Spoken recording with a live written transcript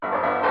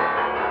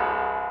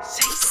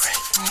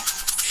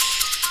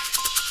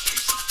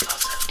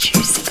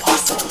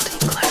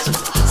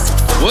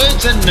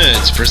Words and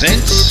Nerds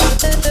presents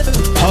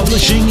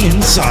Publishing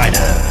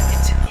Insider.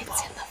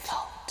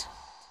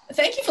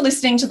 Thank you for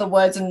listening to the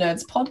Words and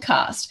Nerds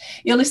podcast.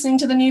 You're listening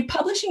to the new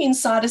Publishing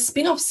Insider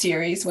spin-off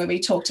series where we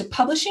talk to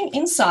publishing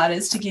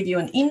insiders to give you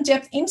an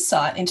in-depth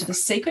insight into the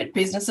secret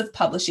business of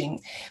publishing.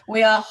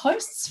 We are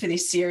hosts for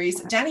this series,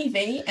 Danny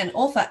V and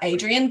author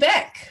Adrian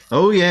Beck.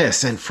 Oh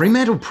yes, and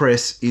Fremantle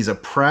Press is a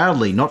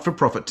proudly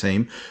not-for-profit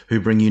team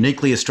who bring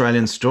uniquely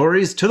Australian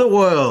stories to the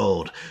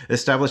world.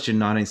 Established in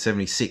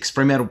 1976,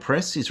 Fremantle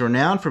Press is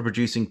renowned for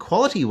producing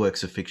quality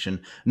works of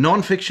fiction,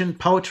 non-fiction,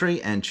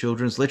 poetry and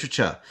children's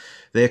literature.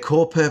 Their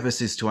core purpose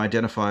is to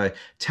identify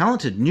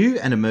talented new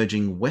and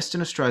emerging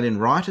Western Australian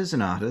writers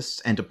and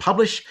artists and to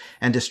publish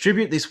and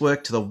distribute this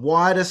work to the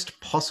widest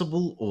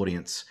possible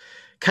audience.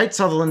 Kate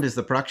Sutherland is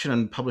the production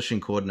and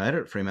publishing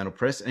coordinator at Fremantle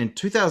Press, and in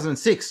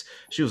 2006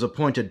 she was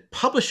appointed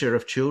publisher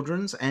of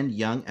children's and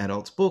young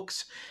adults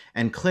books.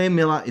 And Claire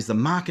Miller is the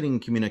marketing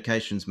and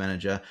communications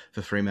manager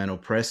for Fremantle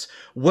Press.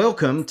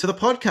 Welcome to the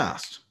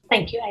podcast.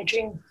 Thank you,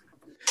 Adrian.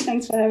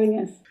 Thanks for having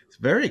us.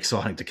 Very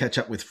exciting to catch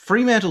up with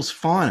Fremantle's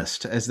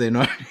finest, as they're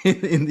known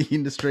in the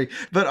industry.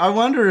 But I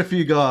wonder if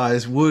you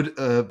guys would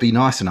be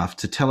nice enough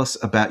to tell us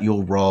about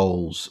your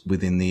roles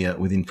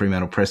within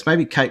Fremantle Press.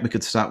 Maybe, Kate, we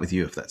could start with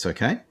you, if that's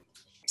okay.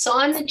 So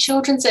I'm the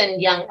children's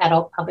and young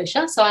adult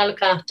publisher. So I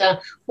look after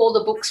all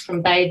the books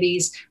from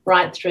babies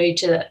right through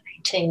to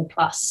 18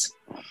 plus.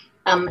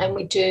 And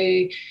we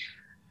do,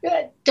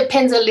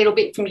 depends a little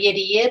bit from year to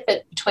year,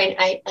 but between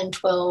 8 and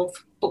 12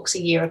 books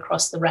a year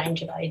across the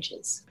range of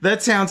ages.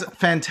 That sounds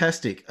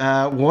fantastic.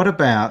 What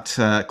about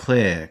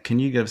Claire? Can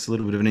you give us a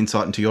little bit of an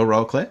insight into your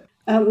role, Claire?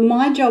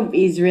 My job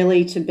is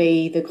really to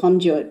be the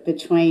conduit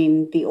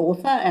between the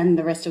author and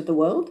the rest of the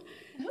world.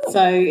 Oh.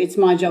 So it's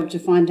my job to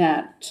find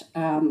out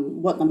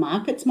what the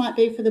markets might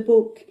be for the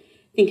book,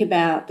 think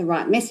about the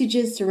right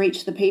messages to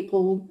reach the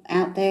people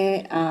out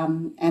there,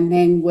 and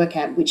then work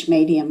out which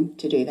medium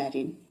to do that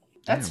in.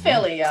 That's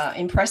fairly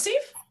impressive.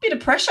 Bit of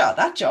pressure,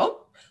 that job.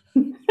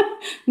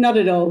 Not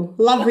at all.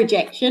 Love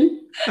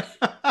rejection.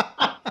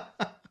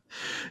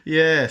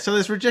 Yeah, so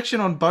there's rejection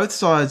on both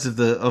sides of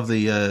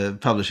the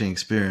publishing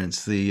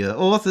experience, the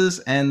authors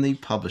and the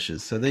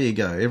publishers. So there you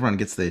go. Everyone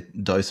gets their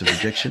dose of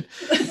rejection,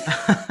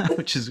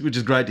 which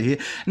is great to hear.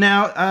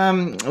 Now,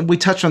 we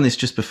touched on this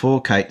just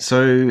before, Kate.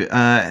 So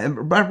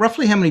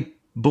roughly how many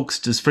books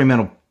does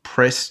Fremantle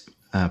Press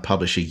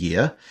publish a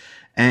year?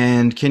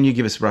 And can you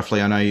give us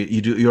roughly? I know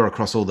you're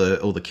across all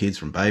the kids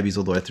from babies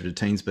all the way through to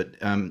teens, but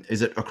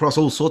is it across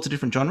all sorts of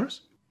different genres?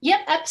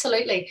 Yep,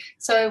 absolutely.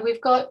 So we've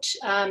got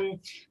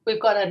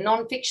a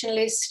non-fiction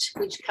list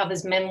which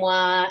covers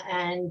memoir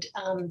and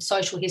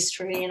social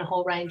history and a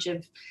whole range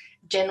of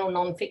general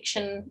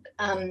non-fiction,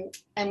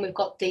 and we've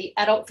got the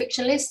adult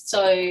fiction list,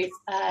 so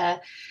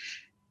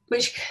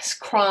which is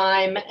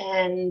crime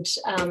and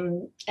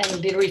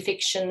literary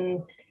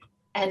fiction.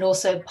 And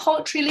also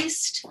poetry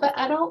list for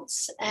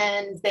adults,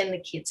 and then the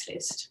kids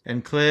list.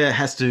 And Claire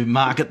has to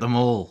market them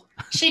all.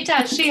 She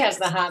does. She has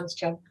the hardest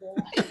job.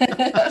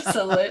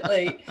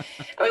 Absolutely. And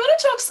we want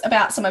to talk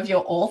about some of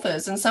your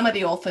authors, and some of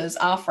the authors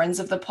are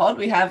friends of the pod.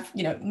 We have,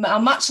 our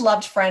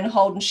much-loved friend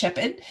Holden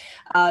Shepherd,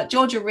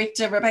 Georgia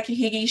Richter, Rebecca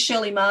Higgy,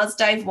 Shirley Mars,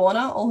 Dave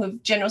Warner, all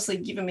have generously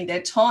given me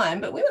their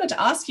time. But we wanted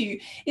to ask you,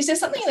 is there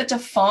something that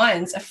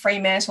defines a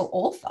Fremantle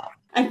author?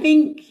 I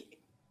think...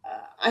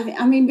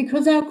 I mean,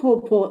 because our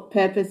core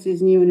purpose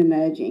is new and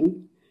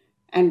emerging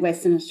and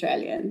Western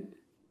Australian,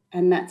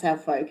 and that's our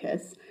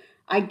focus,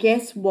 I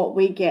guess what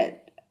we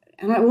get,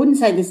 and I wouldn't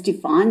say this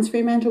defines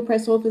Fremantle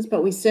Press authors,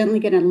 but we certainly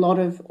get a lot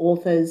of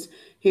authors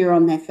who are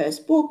on their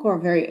first book or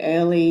very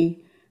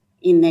early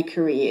in their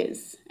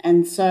careers.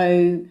 And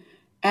so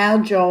our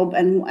job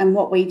and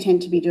what we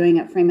tend to be doing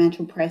at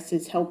Fremantle Press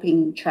is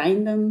helping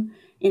train them,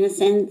 in a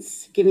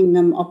sense, giving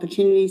them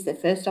opportunities, their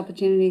first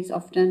opportunities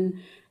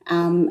often,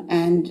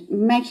 and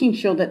making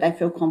sure that they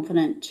feel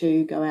confident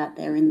to go out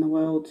there in the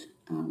world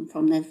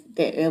from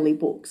their early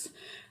books.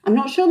 I'm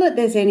not sure that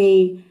there's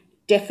any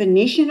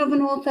definition of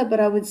an author, but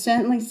I would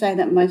certainly say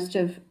that most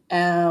of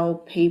our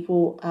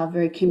people are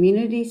very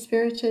community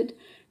spirited.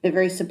 They're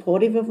very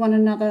supportive of one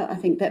another. I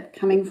think that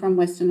coming from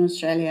Western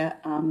Australia,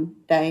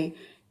 they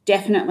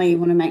definitely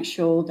want to make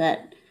sure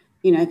that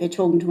they're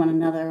talking to one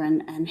another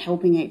and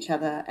helping each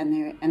other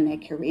and their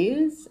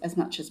careers as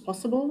much as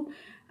possible.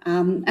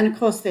 And of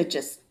course, they're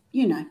just,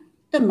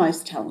 the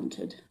most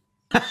talented.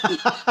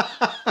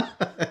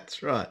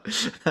 That's right.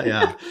 They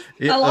are.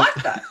 I like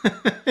that.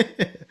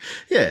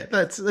 Yeah,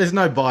 there's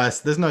no bias.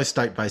 There's no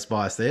state-based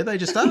bias there. They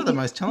just are the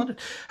most talented.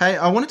 Hey,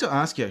 I wanted to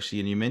ask you actually,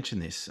 and you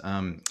mentioned this,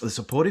 the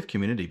supportive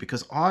community,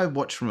 because I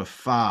watch from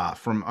afar,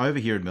 from over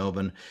here in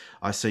Melbourne.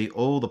 I see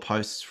all the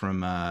posts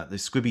from the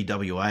Squibby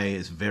WA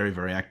is very,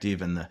 very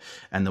active, and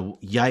the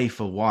Yay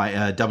for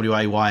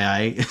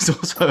WAYA is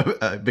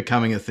also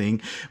becoming a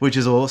thing, which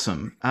is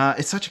awesome.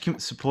 It's such a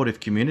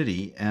supportive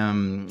community.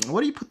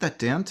 What do you put that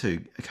down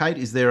to, Kate?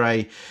 Is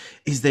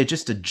there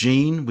just a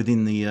gene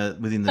within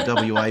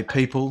the WA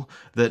people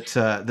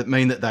that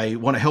mean that they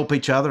want to help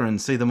each other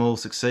and see them all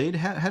succeed?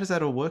 How does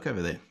that all work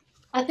over there?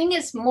 I think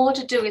it's more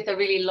to do with a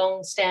really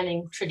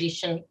long-standing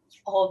tradition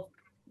of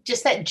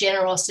just that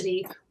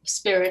generosity of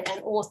spirit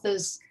and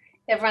authors.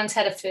 Everyone's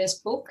had a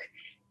first book,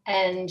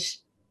 and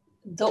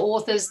the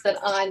authors that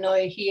I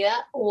know here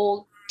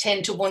all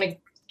tend to want to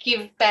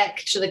give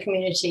back to the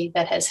community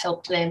that has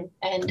helped them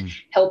and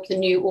help the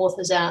new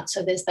authors out.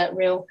 So there's that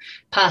real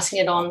passing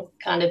it on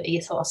kind of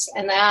ethos,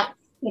 and they are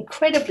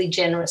incredibly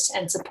generous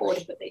and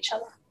supportive of each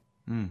other.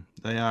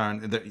 They are,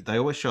 and they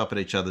always show up at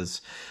each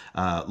other's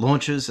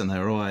launches, and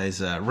they're always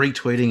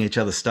retweeting each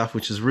other's stuff,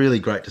 which is really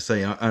great to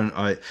see.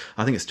 I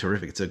think it's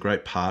terrific. It's a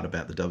great part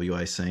about the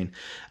WA scene.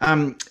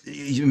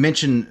 You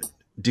mentioned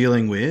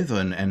dealing with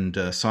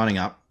and signing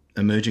up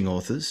emerging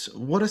authors.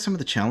 What are some of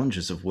the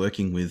challenges of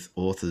working with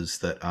authors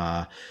that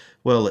are,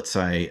 well, let's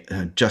say,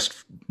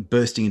 just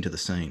bursting into the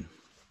scene?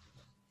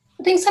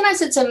 I think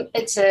sometimes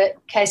it's a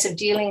case of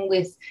dealing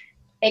with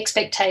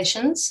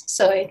expectations.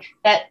 So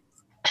that,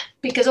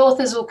 because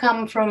authors will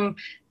come from,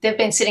 they've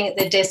been sitting at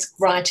their desk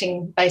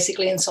writing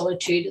basically in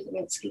solitude. I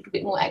mean, it's a little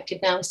bit more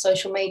active now with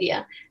social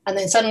media, and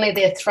then suddenly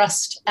they're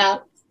thrust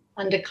out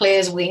under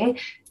Claire's wing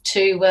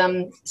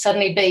to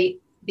suddenly be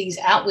these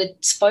outward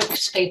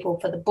spokespeople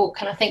for the book.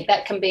 And I think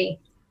that can be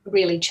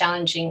really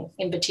challenging,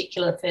 in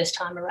particular first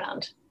time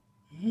around.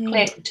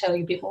 Claire could tell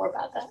you a bit more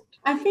about that.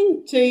 I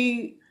think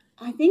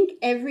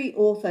every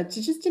author,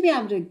 to be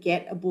able to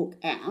get a book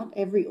out,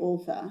 every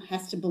author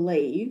has to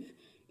believe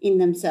in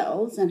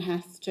themselves and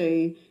has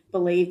to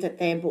believe that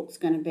their book's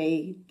going to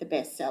be the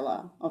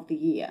bestseller of the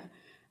year.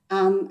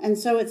 And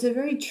so it's a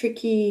very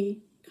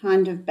tricky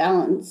kind of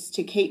balance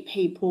to keep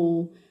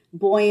people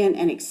buoyant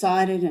and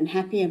excited and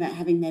happy about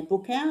having their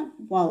book out,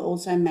 while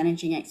also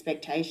managing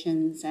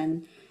expectations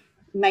and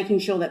making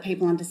sure that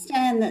people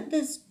understand that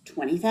there's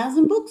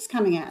 20,000 books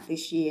coming out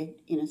this year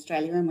in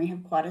Australia, and we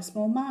have quite a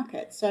small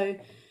market. So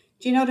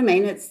do you know what I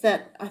mean? It's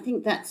that, I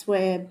think that's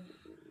where,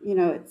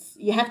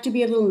 you have to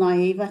be a little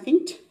naive, I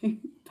think, to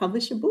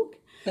publish a book,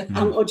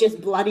 or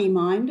just bloody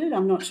minded.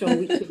 I'm not sure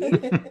which it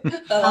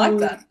is. I like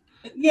that.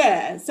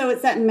 Yeah, so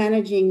it's that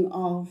managing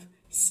of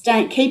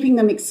keeping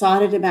them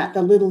excited about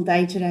the little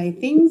day-to-day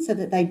things so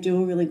that they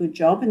do a really good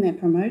job in their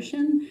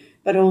promotion,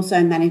 but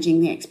also managing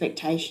the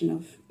expectation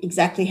of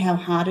exactly how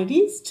hard it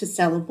is to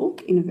sell a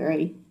book in a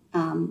very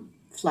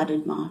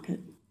flooded market.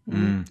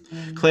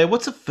 Claire,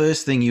 what's the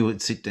first thing you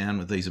would sit down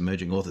with these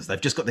emerging authors?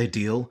 They've just got their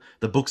deal,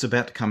 the book's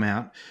about to come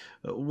out.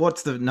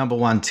 What's the number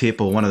one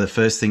tip or one of the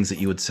first things that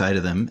you would say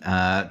to them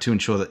to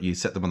ensure that you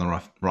set them on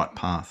the right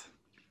path?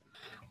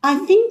 I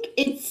think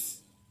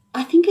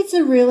it's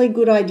a really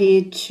good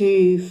idea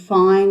to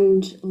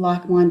find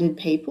like-minded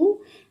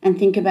people and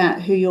think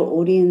about who your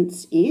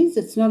audience is.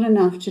 It's not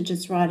enough to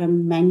just write a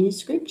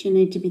manuscript. You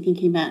need to be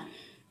thinking about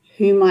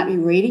who might be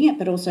reading it,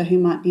 but also who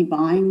might be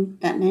buying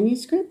that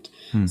manuscript.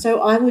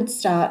 So I would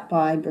start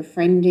by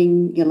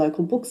befriending your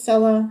local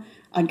bookseller.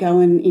 I'd go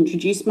and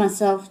introduce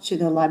myself to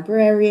the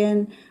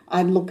librarian.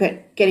 I'd look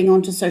at getting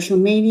onto social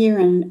media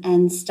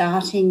and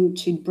starting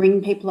to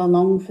bring people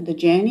along for the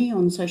journey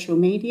on social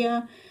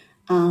media.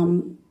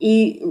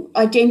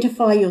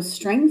 Identify your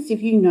strengths.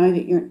 If you know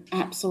that you're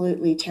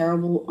absolutely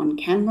terrible on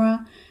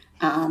camera,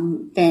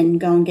 then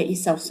go and get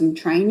yourself some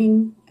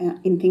training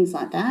in things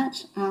like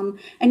that.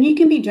 And you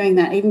can be doing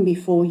that even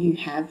before you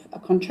have a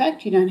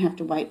contract. You don't have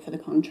to wait for the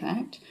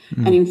contract.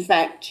 And in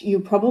fact, you're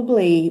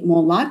probably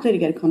more likely to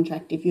get a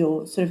contract if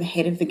you're sort of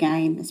ahead of the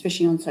game,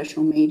 especially on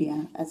social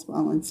media as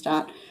well, and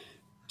start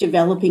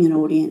developing an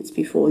audience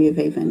before you've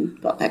even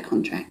got that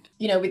contract.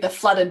 With the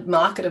flooded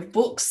market of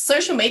books,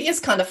 social media is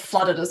kind of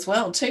flooded as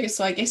well too.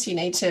 So I guess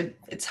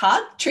it's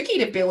tricky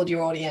to build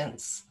your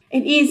audience.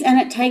 It is, and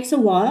it takes a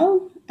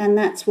while. And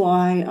that's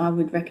why I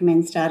would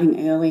recommend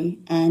starting early.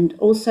 And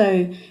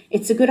also,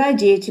 it's a good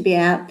idea to be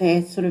out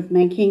there sort of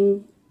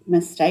making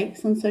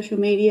mistakes on social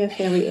media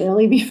fairly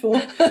early before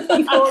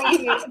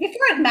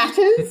it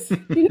matters.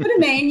 You know what I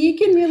mean? You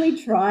can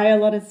really try a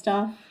lot of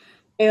stuff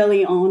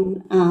early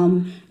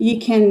on. You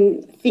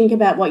can think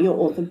about what your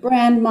author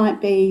brand might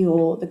be,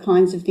 or the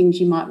kinds of things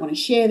you might want to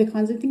share, the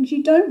kinds of things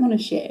you don't want to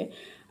share.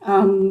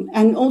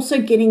 And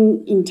also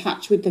getting in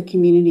touch with the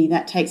community.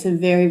 That takes a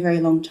very, very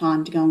long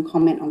time to go and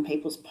comment on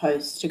people's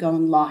posts, to go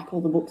and like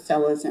all the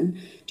booksellers, and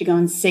to go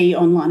and see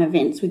online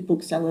events with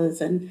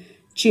booksellers and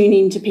tune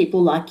in to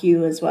people like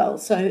you as well.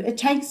 So it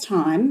takes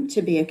time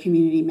to be a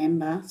community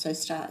member. So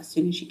start as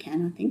soon as you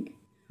can, I think.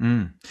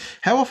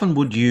 How often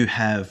would you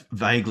have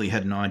vaguely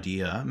had an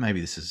idea,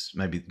 maybe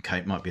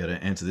Kate might be able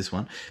to answer this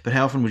one, but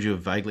how often would you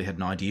have vaguely had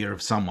an idea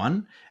of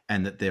someone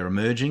and that they're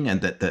emerging and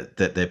that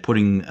they're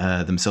putting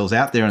themselves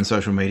out there on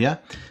social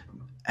media?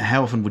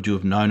 How often would you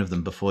have known of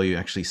them before you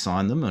actually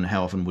signed them, and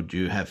how often would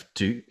you have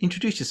to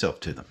introduce yourself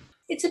to them?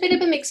 It's a bit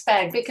of a mixed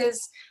bag,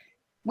 because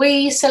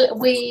we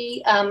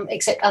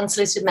accept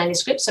unsolicited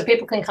manuscripts, so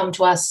people can come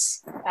to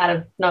us out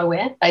of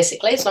nowhere,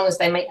 basically, as long as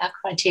they meet our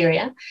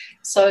criteria.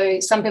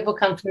 So some people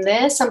come from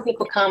there, some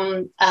people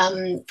come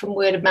from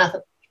word of mouth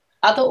of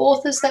other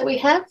authors that we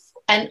have,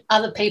 and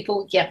other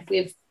people,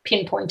 we've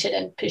pinpointed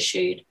and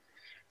pursued.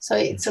 So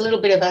it's a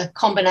little bit of a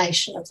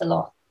combination of the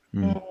lot.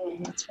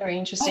 That's very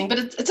interesting. But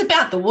it's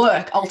about the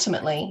work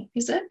ultimately,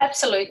 is it?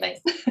 Absolutely.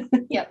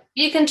 Yeah.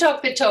 You can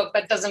talk the talk,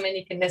 but doesn't mean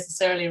you can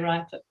necessarily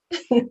write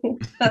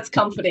it. That's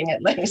comforting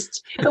at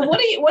least. But what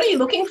are you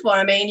looking for?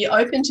 I mean, you're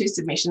open to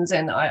submissions,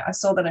 and I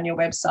saw that on your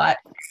website,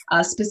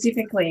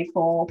 specifically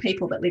for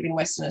people that live in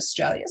Western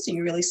Australia. So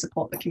you really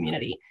support the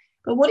community.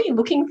 But what are you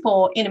looking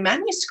for in a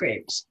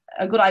manuscript?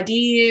 A good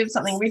idea,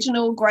 something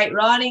original, great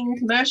writing,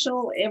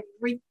 commercial,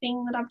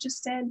 everything that I've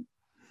just said?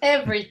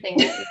 Everything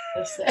that you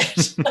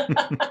just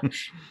said.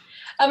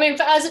 I mean,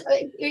 for us,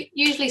 it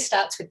usually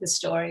starts with the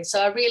story.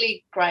 So a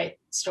really great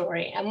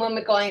story. And when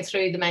we're going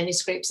through the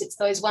manuscripts, it's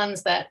those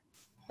ones that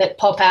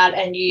pop out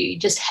and you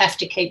just have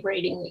to keep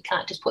reading. You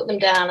can't just put them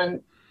down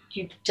and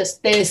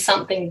there's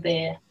something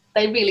there.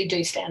 They really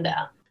do stand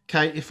out.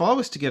 Kate, if I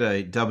was to get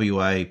a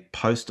WA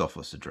post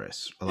office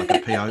address, like a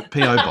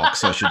PO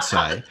box, I should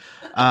say,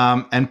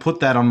 and put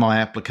that on my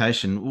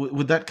application,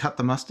 would that cut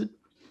the mustard?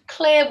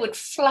 Claire would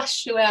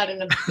flush you out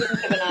in a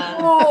blink of an eye.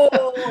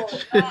 Oh,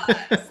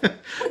 nice.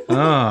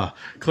 Oh,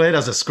 Claire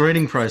does a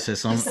screening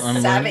process. I'm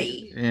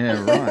savvy.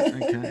 Yeah,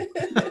 right. Okay.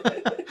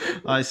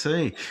 I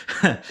see.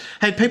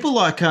 Hey, people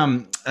like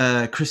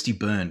Christy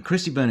Byrne.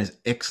 Christy Byrne is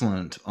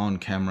excellent on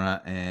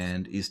camera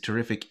and is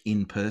terrific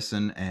in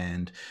person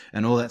and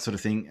all that sort of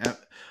thing.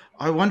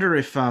 I wonder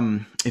if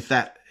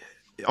that.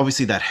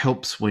 Obviously, that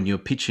helps when you're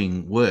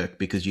pitching work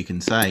because you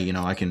can say, you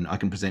know, I can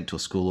present to a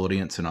school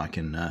audience and I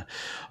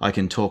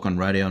can talk on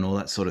radio and all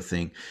that sort of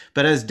thing.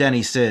 But as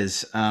Danny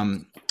says,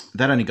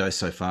 that only goes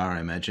so far, I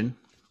imagine.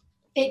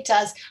 It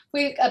does.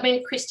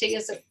 Christy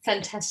is a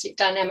fantastic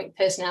dynamic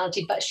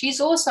personality, but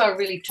she's also a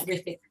really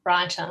terrific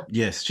writer.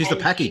 Yes, she's the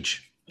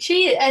package.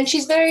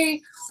 She's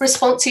very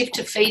responsive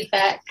to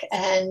feedback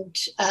and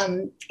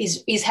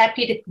is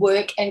happy to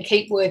work and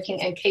keep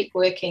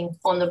working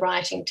on the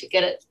writing to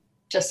get it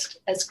just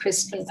as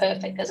crisp and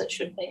perfect as it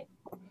should be.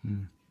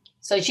 Mm.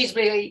 So she's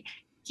really,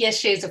 yes,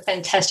 she's a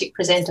fantastic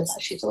presenter,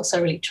 but she's also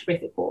a really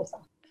terrific author.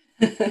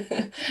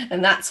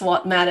 And that's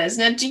what matters.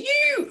 Now, do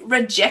you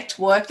reject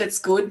work that's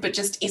good but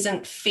just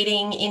isn't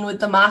fitting in with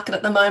the market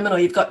at the moment, or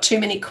you've got too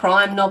many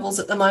crime novels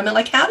at the moment?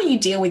 Like, how do you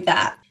deal with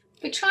that?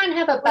 We try and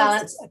have a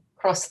balance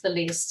across the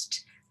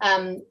list.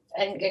 And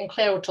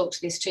Claire will talk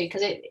to this too,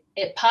 because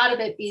it part of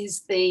it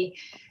is the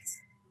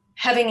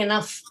having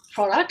enough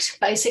product,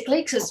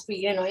 basically, because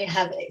you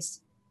have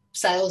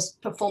sales,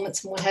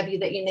 performance and what have you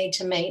that you need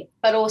to meet,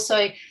 but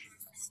also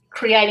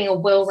creating a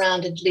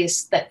well-rounded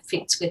list that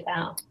fits with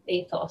our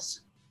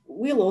ethos.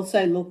 We'll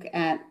also look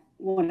at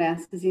what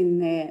else is in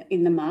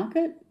the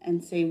market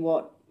and see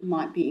what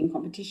might be in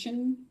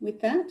competition with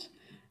that.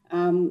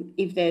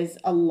 If there's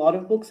a lot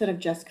of books that have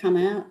just come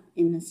out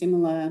in a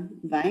similar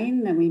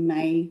vein, then we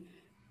may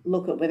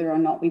look at whether or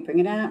not we bring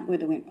it out,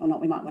 whether or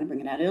not we might want to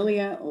bring it out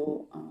earlier,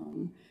 or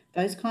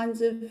those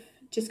kinds of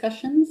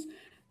discussions.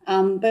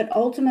 But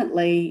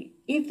ultimately,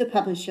 if the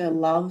publisher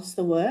loves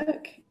the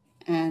work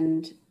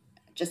and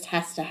just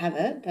has to have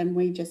it, then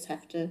we just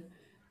have to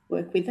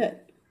work with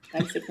it,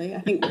 basically. I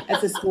think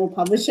as a small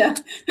publisher,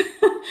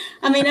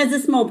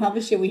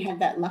 we have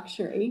that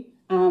luxury.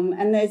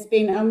 And there's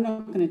been, I'm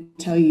not going to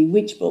tell you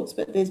which books,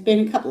 but there's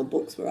been a couple of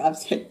books where I've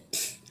said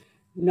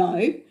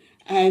no,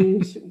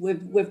 and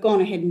we've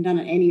gone ahead and done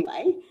it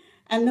anyway.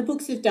 And the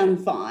books have done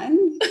fine,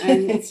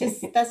 and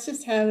that's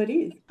just how it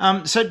is.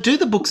 So, do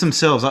the books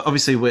themselves?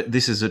 Obviously,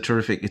 this is a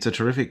terrific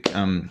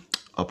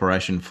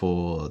operation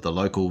for the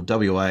local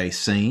WA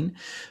scene.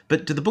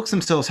 But do the books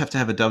themselves have to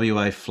have a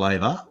WA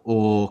flavour,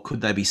 or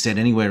could they be set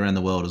anywhere around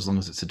the world as long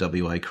as it's a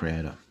WA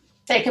creator?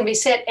 They can be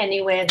set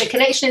anywhere. The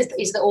connection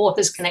is the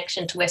author's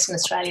connection to Western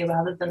Australia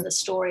rather than the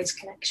story's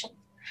connection.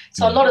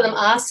 So a lot of them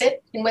are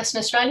set in Western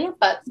Australia,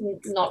 but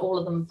not all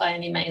of them by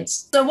any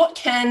means. So what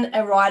can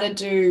a writer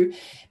do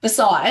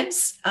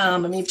besides,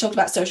 you've talked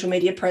about social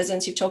media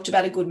presence, you've talked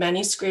about a good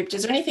manuscript.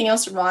 Is there anything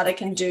else a writer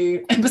can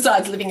do,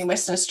 besides living in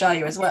Western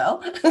Australia as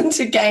well,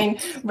 to gain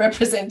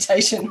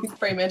representation with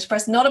Fremantle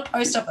Press? Not a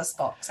post office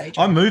box,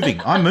 Adrian.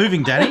 I'm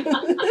moving, Danny.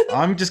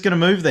 I'm just going to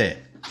move there.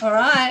 All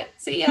right.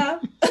 See ya.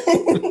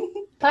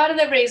 Part of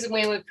the reason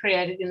we were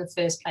created in the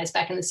first place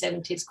back in the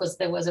 70s because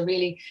there was a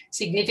really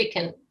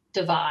significant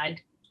divide,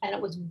 and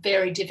it was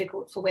very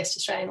difficult for West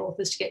Australian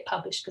authors to get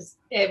published because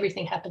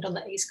everything happened on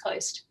the East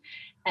Coast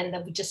and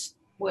they just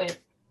weren't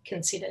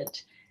considered.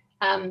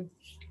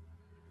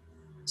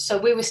 So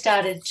we were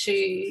started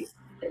to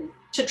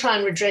try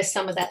and redress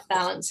some of that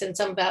balance, and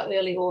some of our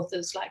early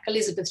authors like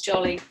Elizabeth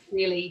Joly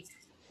really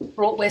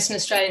brought Western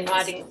Australian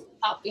writing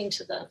up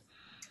into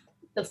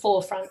the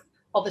forefront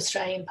of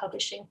Australian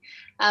publishing.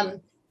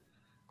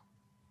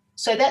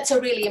 So that's a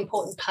really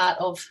important part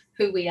of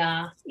who we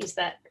are, is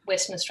that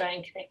Western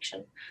Australian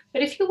connection.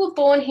 But if you were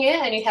born here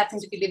and you happen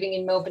to be living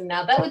in Melbourne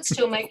now, that would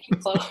still make you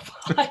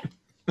qualify.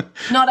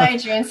 Not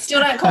Adrian.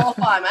 Still don't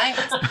qualify, mate.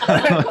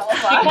 Don't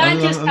qualify. You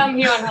can't just come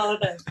here on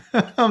holiday.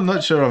 I'm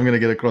not sure I'm going to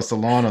get across the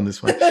line on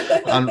this one,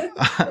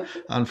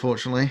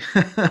 unfortunately.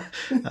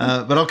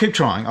 But I'll keep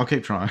trying.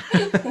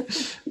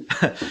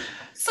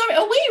 So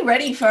are we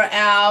ready for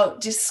our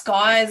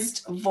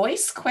disguised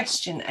voice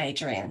question,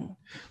 Adrian?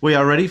 We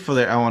are ready for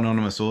our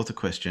anonymous author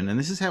question, and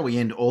this is how we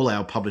end all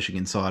our Publishing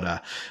Insider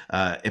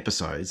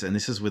episodes. And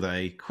this is with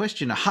a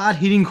question, a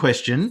hard-hitting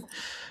question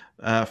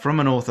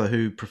from an author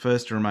who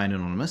prefers to remain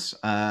anonymous.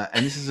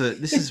 And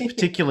this is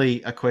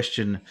particularly a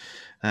question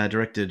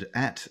directed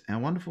at our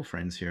wonderful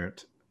friends here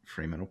at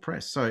Fremantle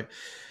Press. So,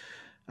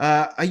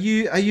 are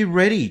you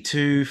ready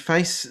to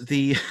face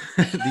the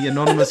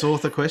anonymous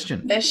author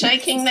question? They're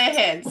shaking their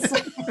heads.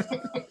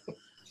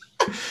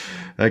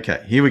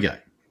 Okay, here we go.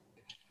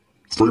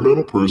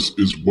 Fremantle Press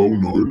is well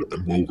known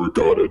and well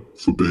regarded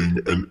for being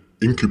an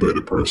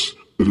incubator press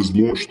that has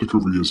launched the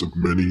careers of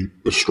many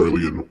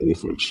Australian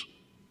authors.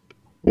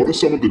 What are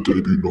some of the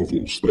debut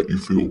novels that you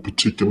feel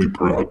particularly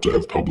proud to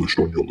have published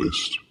on your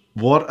list?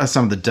 What are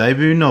some of the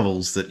debut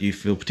novels that you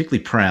feel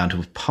particularly proud to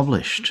have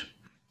published?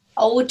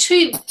 Oh, well,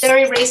 two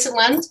very recent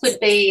ones would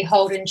be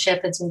Holden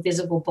Shepherd's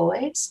Invisible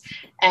Boys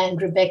and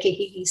Rebecca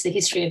Higgie's The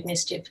History of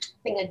Mischief. I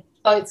think they're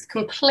both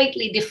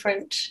completely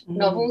different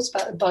novels,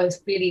 but both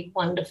really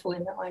wonderful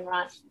in their own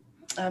right.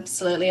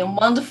 Absolutely, and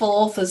wonderful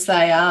authors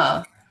they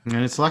are.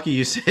 And it's lucky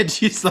you said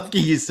you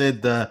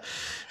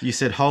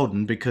said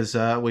Holden, because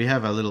we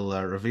have a little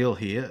reveal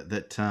here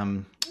that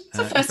It's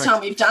the first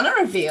time we've done a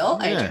reveal.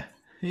 Yeah.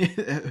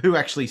 Who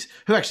actually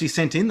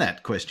sent in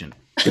that question?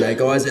 G'day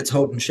guys, it's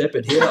Holden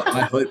Shepherd here.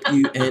 I hope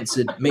you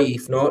answered me.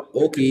 If not,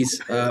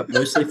 Orkies,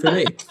 mostly for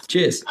me.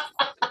 Cheers.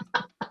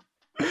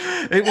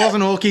 It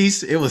wasn't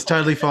Orkies. It was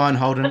totally fine,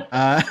 Holden.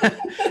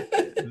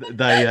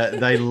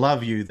 They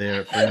love you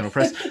there at Fremantle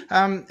Press.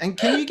 And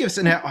can you give us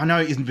now? I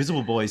know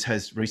Invisible Boys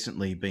has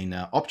recently been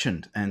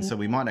optioned, and so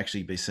we might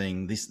actually be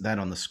seeing that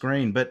on the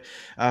screen. But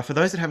for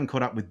those that haven't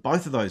caught up with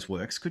both of those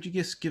works, could you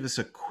just give us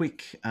a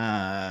quick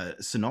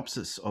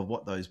synopsis of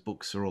what those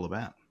books are all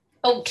about?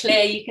 Oh,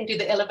 Claire, you can do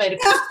the elevator.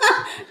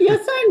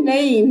 You're so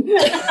mean.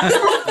 These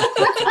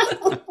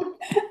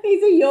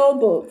are your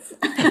books.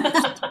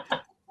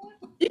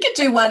 You could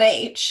do one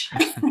each.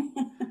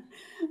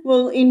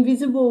 Well,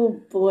 Invisible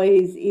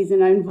Boys is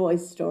an own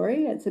voice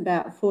story. It's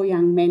about 4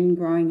 young men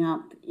growing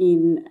up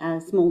in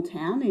a small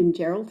town in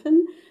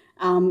Geraldton.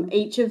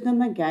 Each of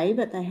them are gay,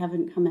 but they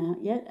haven't come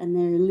out yet, and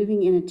they're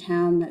living in a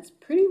town that's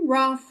pretty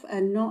rough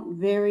and not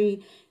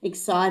very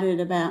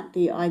excited about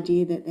the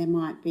idea that there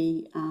might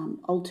be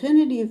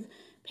alternative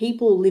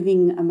people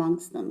living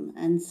amongst them.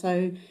 And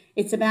so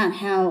it's about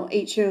how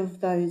each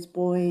of those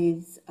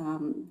boys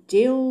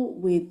deal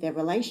with their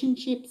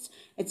relationships.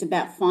 It's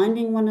about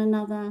finding one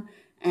another.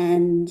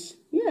 And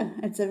yeah,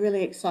 it's a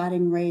really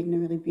exciting read and a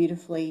really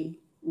beautifully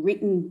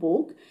written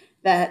book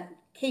that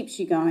keeps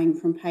you going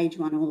from page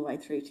 1 all the way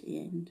through to the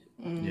end.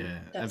 Yeah,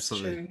 that's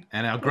absolutely. true.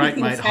 And our great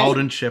mate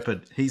Holden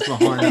Shepherd, he's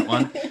behind that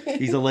one.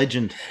 He's a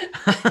legend.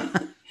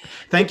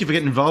 Thank you for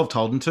getting involved,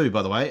 Holden, too,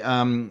 by the way.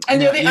 And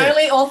you're the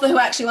only author who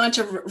actually wanted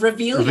to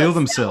reveal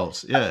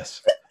themselves.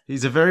 Yes,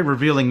 he's a very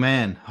revealing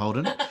man,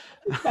 Holden.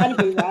 That'd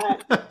be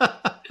right.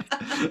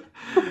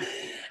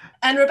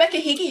 And Rebecca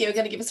Higgie, you're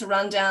going to give us a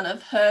rundown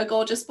of her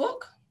gorgeous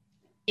book.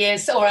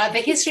 Yes, all right. The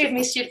History of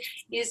Mischief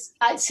is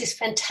it's this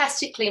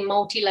fantastically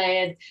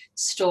multi-layered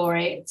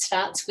story. It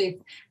starts with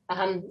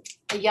a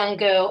young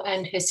girl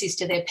and her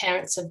sister. Their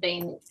parents have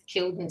been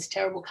killed in this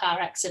terrible car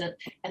accident,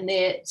 and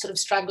they're sort of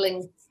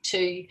struggling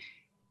to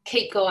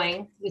keep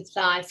going with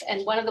life.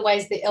 And one of the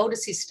ways the elder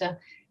sister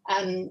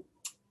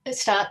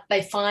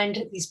they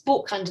find this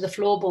book under the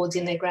floorboards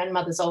in their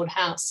grandmother's old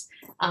house,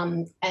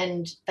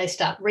 and they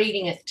start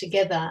reading it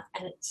together,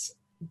 and it's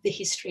The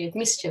History of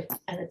Mischief,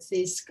 and it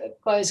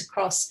goes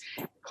across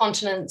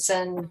continents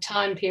and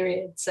time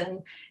periods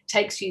and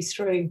takes you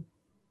through,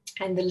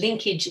 and the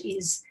linkage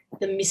is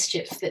the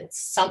mischief. That's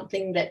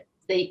something that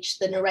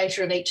the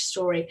narrator of each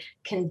story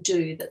can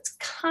do that's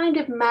kind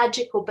of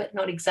magical but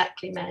not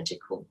exactly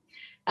magical,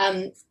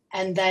 and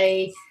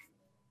they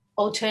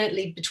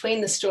alternately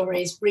between the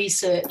stories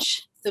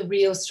research the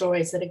real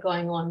stories that are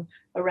going on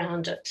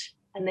around it,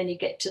 and then you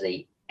get to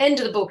the end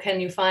of the book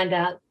and you find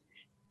out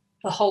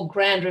the whole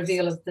grand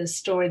reveal of the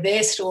story,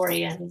 their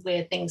story, and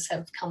where things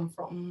have come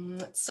from.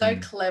 It's so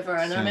clever.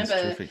 And I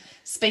remember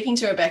speaking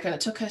to Rebecca, and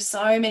it took her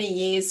so many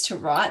years to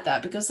write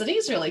that because it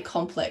is a really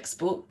complex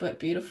book, but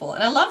beautiful.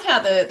 And I love how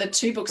the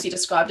 2 books you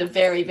described are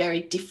very,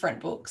 very different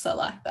books. I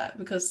like that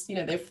because,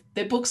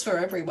 they're books for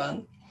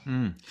everyone.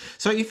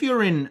 So if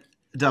you're in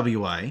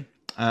WA,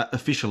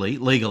 officially,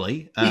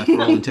 legally,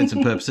 for all intents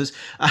and purposes,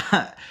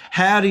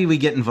 how do we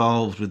get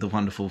involved with the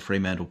wonderful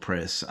Fremantle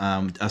Press?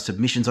 Are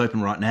submissions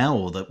open right now,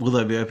 or will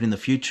they be open in the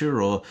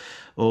future, or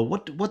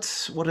what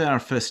are our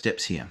first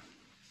steps here?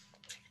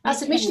 Our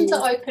submissions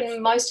are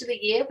open most of the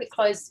year. We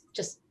close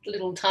just a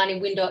little tiny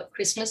window at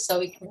Christmas, so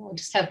we can all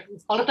just have a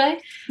holiday.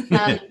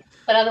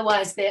 But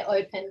otherwise, they're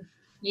open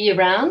year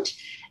round,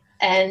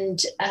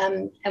 and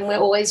we're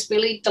always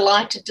really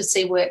delighted to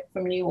see work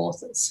from new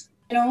authors.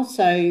 And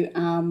also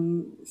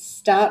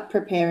start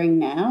preparing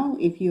now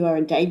if you are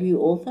a debut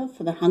author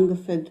for the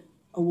Hungerford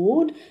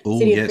Award,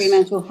 City of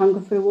Fremantle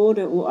Hungerford Award.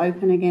 It will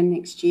open again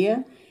next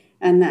year,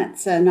 and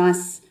that's a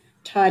nice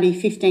tidy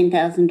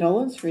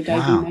 $15,000 for a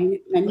debut Wow.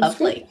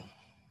 manuscript.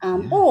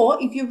 Lovely. Or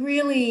if you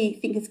really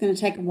think it's going to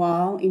take a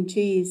while, in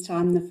 2 years'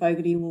 time, the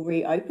Fogarty will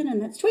reopen,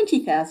 and that's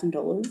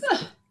 $20,000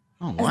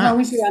 Oh, as wow. long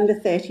as you're under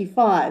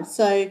 35.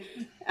 So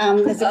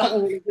there's a couple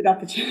of really good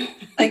opportunities.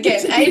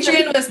 Again,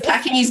 Adrian was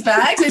packing his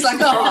bags. He's like,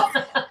 oh,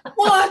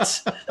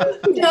 what?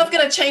 Now I've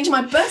got to change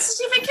my birth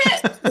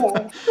certificate.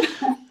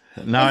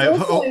 Yeah. No.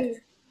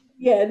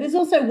 There's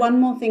also one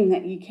more thing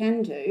that you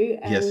can do,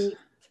 and Yes.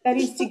 that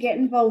is to get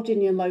involved in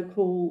your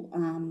local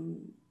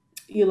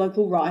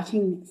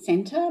writing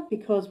centre,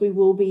 because we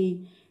will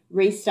be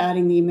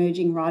restarting the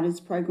Emerging Writers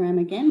Program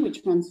again,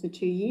 which runs for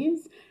 2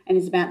 years and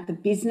is about the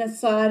business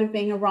side of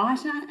being a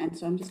writer. And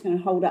so I'm just going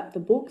to hold up the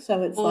book.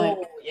 So it's like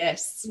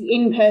Yes.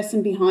 in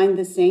person, behind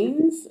the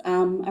scenes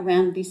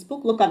around this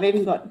book. Look,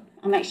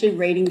 I'm actually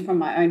reading from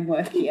my own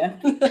work here.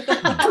 You've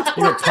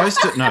got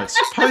post-it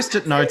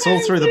notes all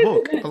through the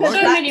book. I like So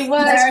it. many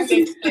words.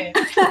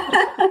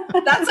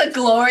 That's a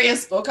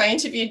glorious book. I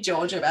interviewed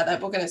Georgia about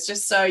that book, and it's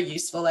just so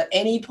useful at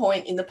any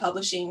point in the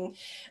publishing,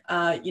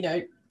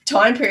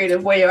 time period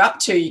of where you're up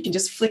to. You can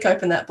just flick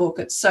open that book.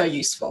 It's so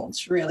useful.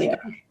 It's really good.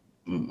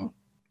 Mm.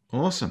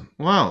 Awesome.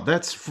 Wow,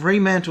 that's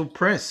Fremantle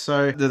Press.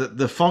 So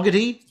the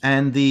Fogarty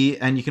and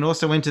you can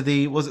also enter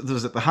was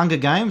it the Hunger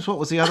Games? What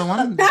was the other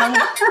one?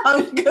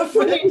 Hungerford.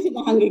 We're into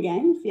the Hunger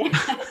Games, yeah.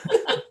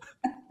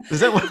 Is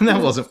that one?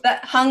 That wasn't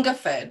That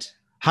Hungerford.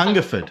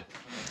 Hungerford.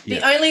 The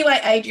only way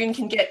Adrian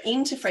can get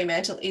into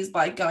Fremantle is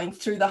by going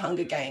through the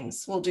Hunger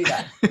Games. We'll do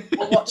that.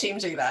 We'll watch him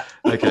do that.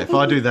 Okay, if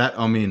I do that,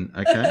 I'm in.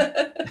 Okay.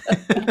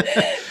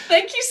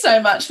 Thank you so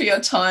much for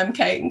your time,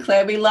 Kate and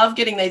Claire. We love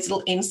getting these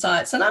little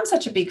insights, and I'm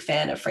such a big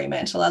fan of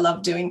Fremantle. I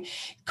love doing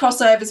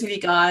crossovers with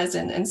you guys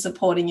and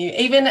supporting you.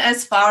 Even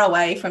as far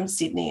away from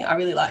Sydney, I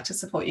really like to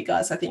support you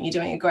guys. I think you're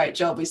doing a great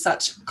job with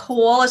such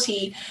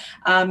quality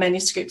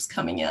manuscripts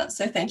coming out.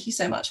 So thank you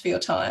so much for your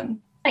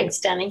time. Thanks,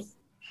 Danny.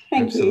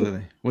 Thank you.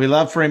 Absolutely. We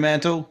love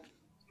Fremantle.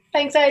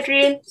 Thanks,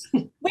 Adrian.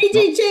 We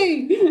do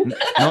too.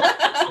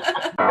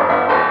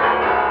 Not,